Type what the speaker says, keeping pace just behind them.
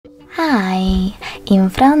Hi, in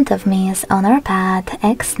front of me is Honor Pad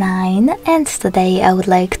X9 and today I would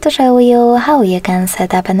like to show you how you can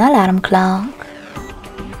set up an alarm clock.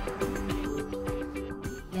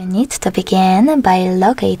 You need to begin by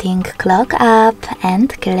locating Clock app and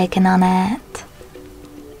clicking on it.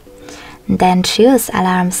 Then choose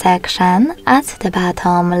Alarm section at the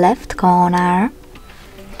bottom left corner.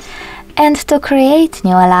 And to create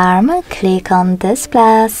new alarm, click on this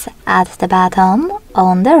plus at the bottom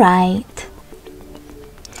on the right.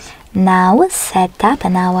 Now set up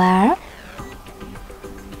an hour.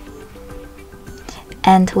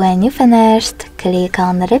 And when you finished, click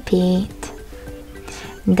on repeat.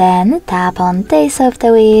 Then tap on days of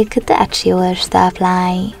the week that you wish to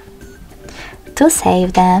apply. To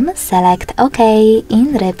save them, select OK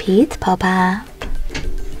in repeat pop-up.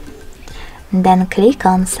 Then click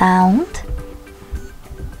on sound.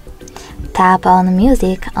 Tap on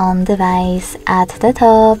music on device at the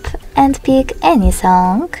top and pick any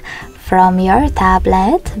song from your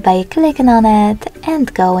tablet by clicking on it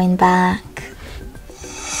and going back.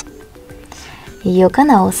 You can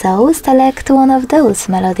also select one of those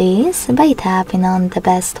melodies by tapping on the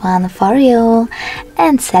best one for you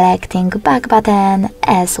and selecting back button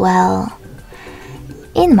as well.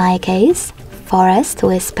 In my case, Forest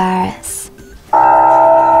Whispers.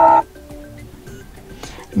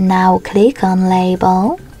 Now click on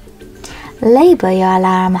Label. Label your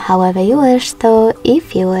alarm however you wish to,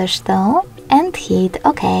 if you wish to, and hit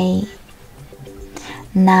OK.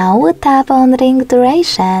 Now tap on Ring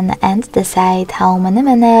Duration and decide how many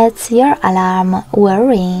minutes your alarm will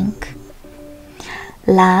ring.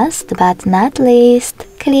 Last but not least,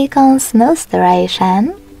 click on Snooze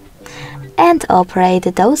Duration and operate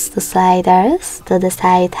those two sliders to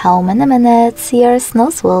decide how many minutes your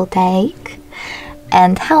snooze will take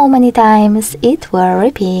and how many times it will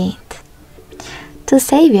repeat. To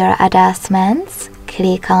save your adjustments,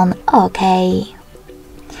 click on OK.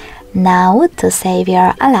 Now to save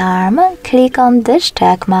your alarm, click on this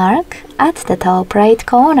check mark at the top right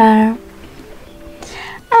corner.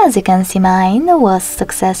 As you can see, mine was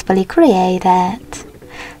successfully created.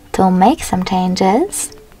 To make some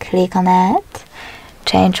changes, click on it,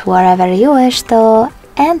 change wherever you wish to,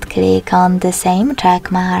 and click on the same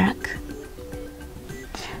check mark.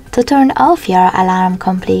 To turn off your alarm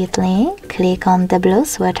completely, click on the blue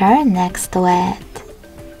switcher next to it.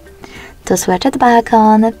 To switch it back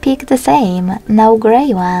on, pick the same, now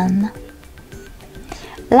grey one.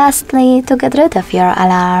 Lastly, to get rid of your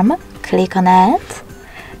alarm, click on it,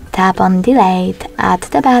 tap on Delete at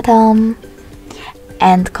the bottom,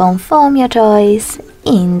 and confirm your choice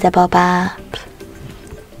in the pop-up.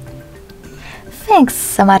 Thanks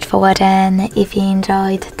so much for watching. If you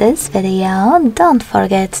enjoyed this video, don't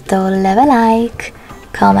forget to leave a like,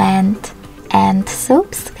 comment and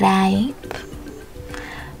subscribe.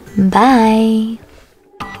 Bye!